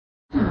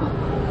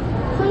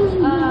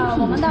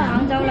我们到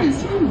杭州了，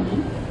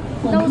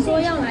都说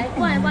要来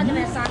逛一逛这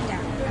边商场，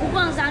不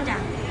逛商场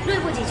对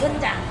不起村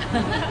长，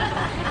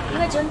因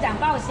为村长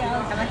报销，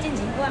咱们尽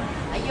情逛。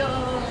哎呦，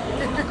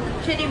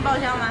确定报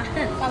销吗？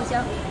报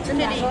销，村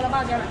长说了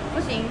报销了。不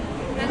行，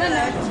你们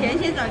的钱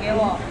先转给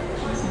我。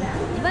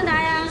你问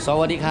他呀。刷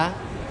我的卡。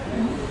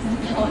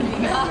我的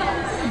卡。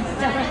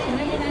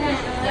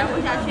聊不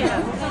下去了。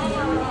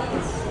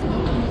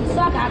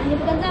刷卡的你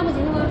不跟账不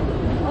行了吗？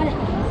快点。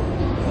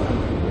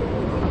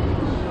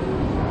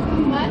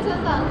来，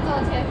村长走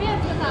前面，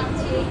村长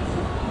请。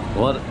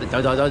我走，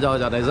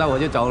等一下我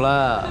就走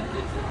了。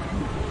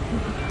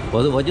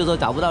我就说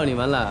找不到你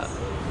们了。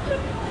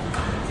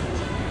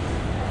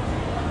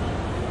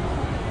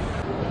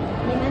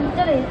你们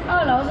这里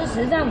2楼是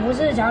时尚服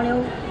饰潮流，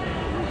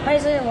还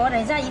是我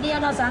等一下一定要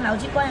到3楼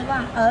去逛一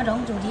逛儿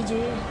童主题区。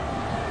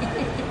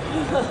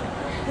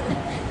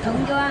童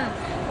装，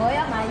我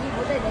要买衣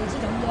服，得去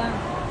童装。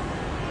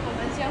我们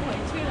先回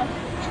去了，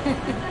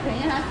等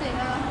一下谁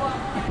呢？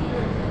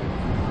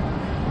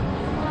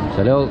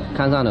小六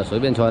看上的随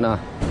便穿啊。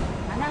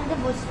反正这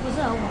不适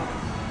合我，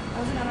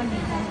都是他们女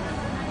生。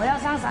我要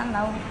上3楼，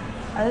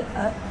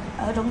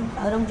儿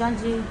童专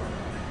区。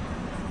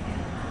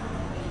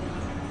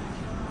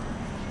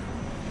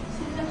现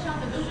在上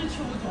的都是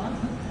秋装。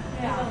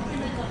对啊。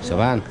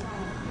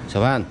小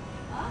胖，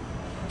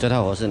这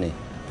套合适你。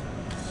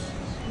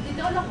你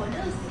都让我热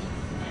死，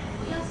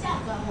不要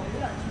夏装，我不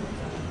要秋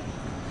装，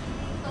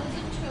都是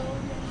秋装。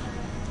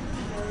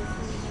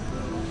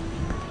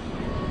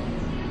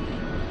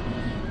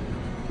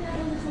现在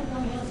都是秋装，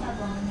没有夏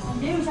装。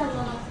没有夏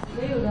装吗？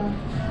没有的。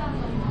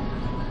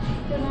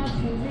对吗？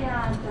裙子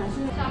呀，短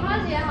袖。小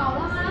花姐好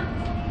了吗？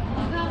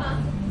好看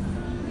吗？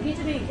你可以这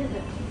边有镜子。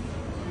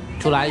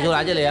出来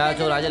这里啊，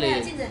出来这里。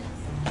镜子。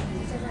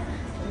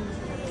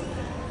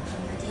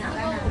挺好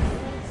看的。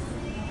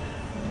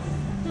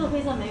这个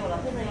配色没有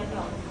了，配色要掉。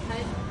还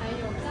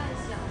有再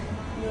小的吗？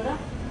有的，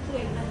这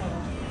个有再小的。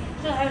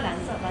这个还有蓝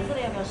色，蓝色的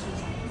要不要试一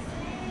下？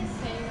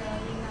黑的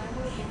应该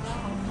会比较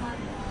好看。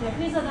对，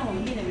黑色但我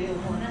们店里没有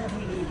货，但是可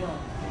以给你要。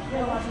要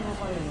的话，现在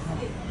包邮一套。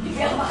你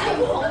不要买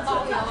红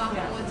包邮啊！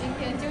我今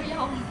天就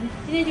要。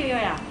今天就要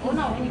呀？哦，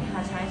那我给你查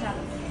一下。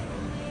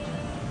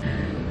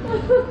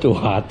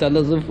哇，真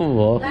的是富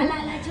婆。来，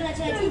出来，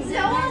镜子。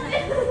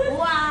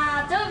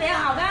哇，特别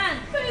好看。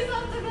配上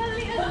这个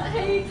链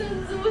黑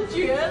珍珠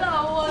绝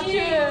了，我去。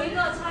有一个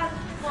穿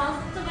黄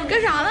这个。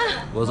干啥呢？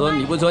我说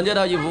你不穿这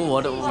套衣服，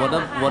我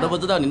都不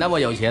知道你那么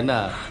有钱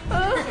的。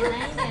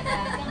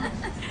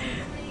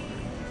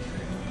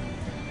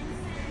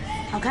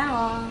好看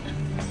哦。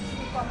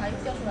还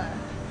掉出来了。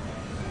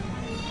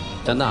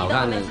真的好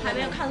看。还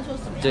没有看出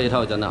什么。这一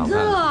套真的好看。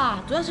热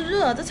啊，主要是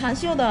热，这长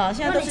袖的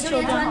现在都是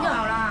秋装。就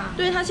好了。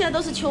对，它现在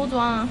都是秋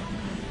装。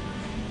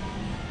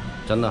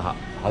真的好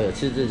有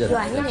气质，这个。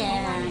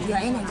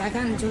远一点才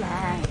看得出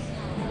来，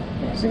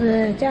是不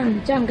是这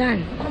样看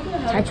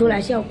才出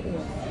来效果？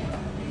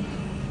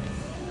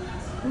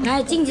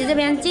来，镜子这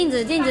边，镜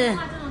子，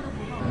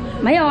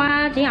没有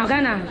啊，挺好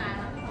看的。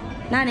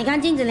那你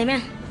看镜子里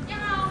面。你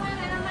好，欢迎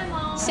来到卖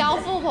萌。小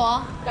富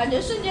婆，感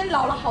觉瞬间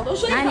老了好多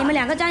岁。来，你们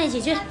2个站一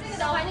起去。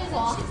小怀孕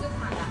婆。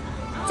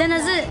真的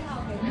是，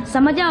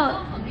什么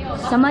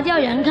叫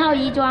人靠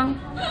衣装？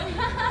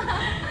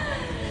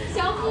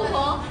小富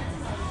婆。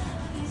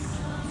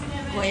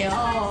鬼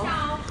哦！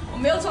我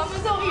没有穿过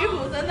这种衣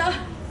服，真的。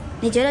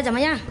你觉得怎么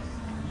样？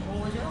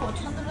我觉得我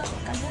穿这个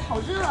感觉好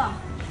热啊，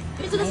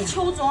因为这个是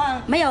秋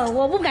装。没有，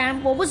我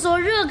不说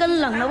热跟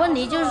冷的问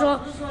题，就是说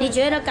你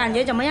觉得感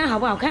觉怎么样，好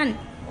不好看？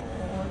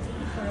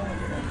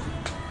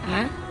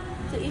啊？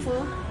这衣服，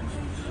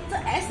这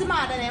S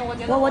码的呢，我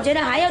觉得。我觉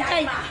得还要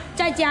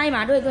再加一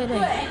码，对。对。码的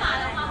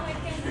话会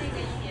更那个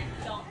一点。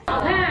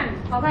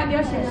好看，比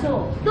较显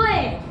瘦。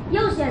对，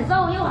又显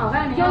瘦又好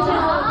看，又显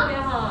瘦特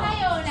别好。它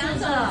有2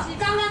种。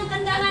刚刚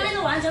跟刚刚那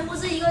个完全不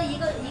是一个样子。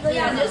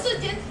感觉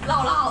瞬间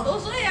老了好多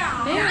岁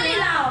啊！哪里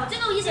老？这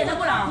个一点都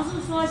不老。不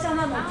是说像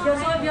那种有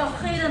时候比较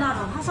黑的那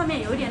种，它上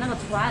面有一点那个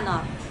图案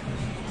的。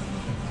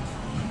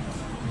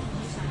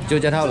就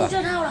这套了。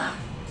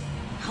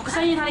好看。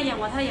相信他的眼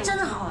光，真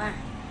的好看。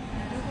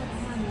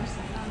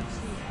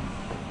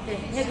对，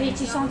你也可以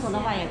系双层的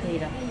话也可以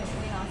的。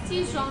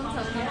系双层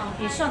的。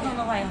比双层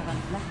的话也好看。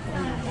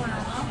来，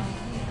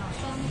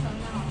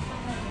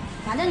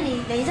反正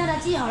你等一下它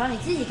系好了，你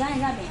自己看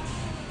一下呗。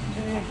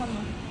是不是？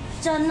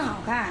真好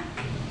看。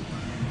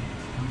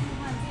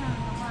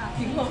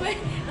苹果妹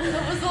都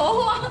不说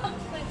话。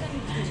会更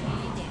主题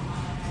一点。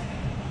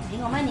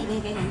苹果妹，你可以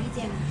给点意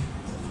见吗？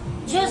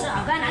确实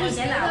好看，哪里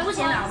显老？不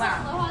显老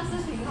吧？的话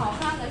是挺好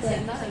看的，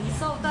显得很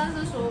瘦，但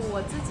是说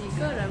我自己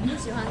个人不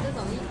喜欢这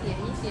种一点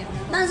一点的。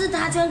但是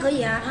它穿可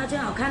以啊，它穿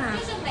好看啊。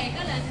就是每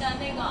个人的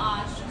那个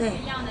是不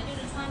一样的，就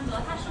是穿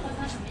着它适合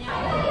穿什么样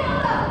的。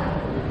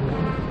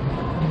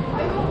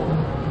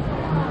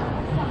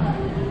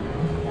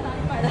在哪里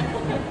买的？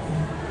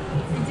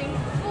已经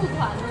付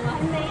款了吗？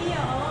还没有。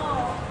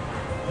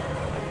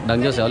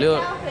等着小六。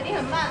肯定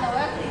很慢的，我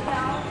要自己挑，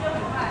就很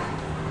快。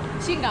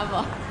性感不？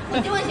你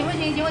就问行不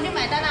行？行我就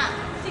买单了。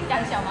性讲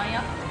小蛮腰，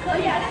可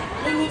以啊，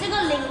你这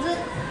个领子，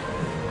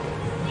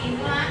领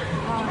子吗？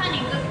你看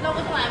领子露不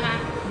出来吗？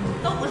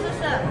都不是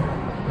色。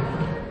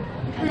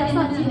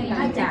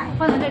太窄，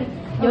放在这里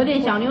有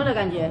点小妞的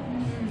感觉，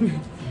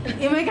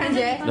有没有感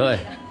觉？对，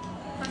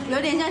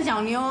有点像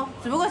小妞，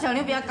只不过小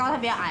妞比较高，她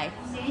比较矮。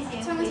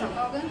穿个小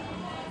高跟，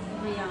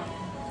不一样，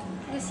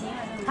这个型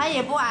还是。她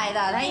也不矮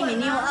的，她1.62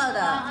米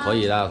的，可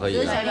以的，可以的。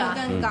只是小妞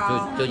更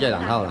高。就这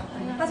2套了。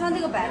他穿这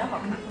个白的好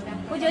看，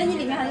我觉得你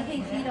里面还是可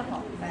以黑的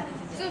好，白的。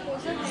这不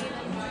是黑的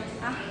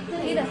啊，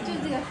黑的就是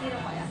这个黑的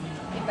好呀，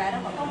比白的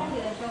好看。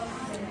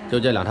就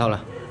这2套了。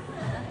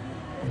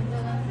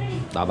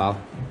打包。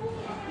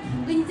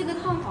我给你这个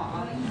套好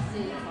啊，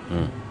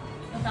嗯。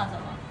用到什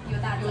么？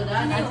有的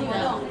那有活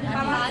动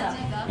，88折。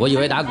我以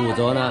为打骨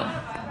折呢。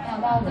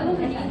这个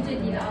肯定是最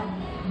低的啊，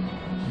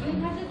因为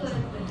它这个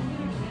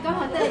刚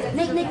好带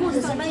一个内裤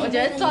是什么？我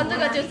觉得穿这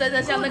个就真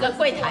的像那个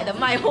柜台的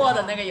卖货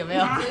的那个有没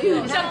有？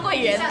像柜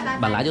员。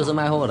本来就是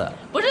卖货的。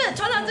不是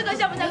穿上这个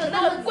像不像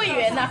那个柜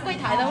员呐？柜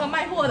台的会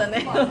卖货的那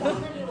个。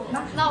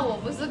那我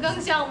不是更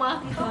像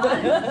吗？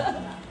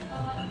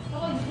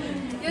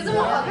有这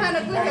么好看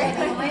的柜台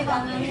可以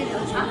吗？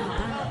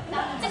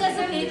这个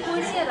是可以脱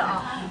卸的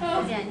啊，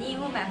姐，你以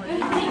后买回去。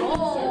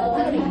哦，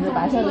这个领子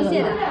白色的。脱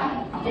卸的，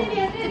这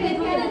边这可以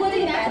脱卸，不过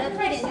这个白的特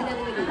点就在这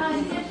个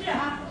里面。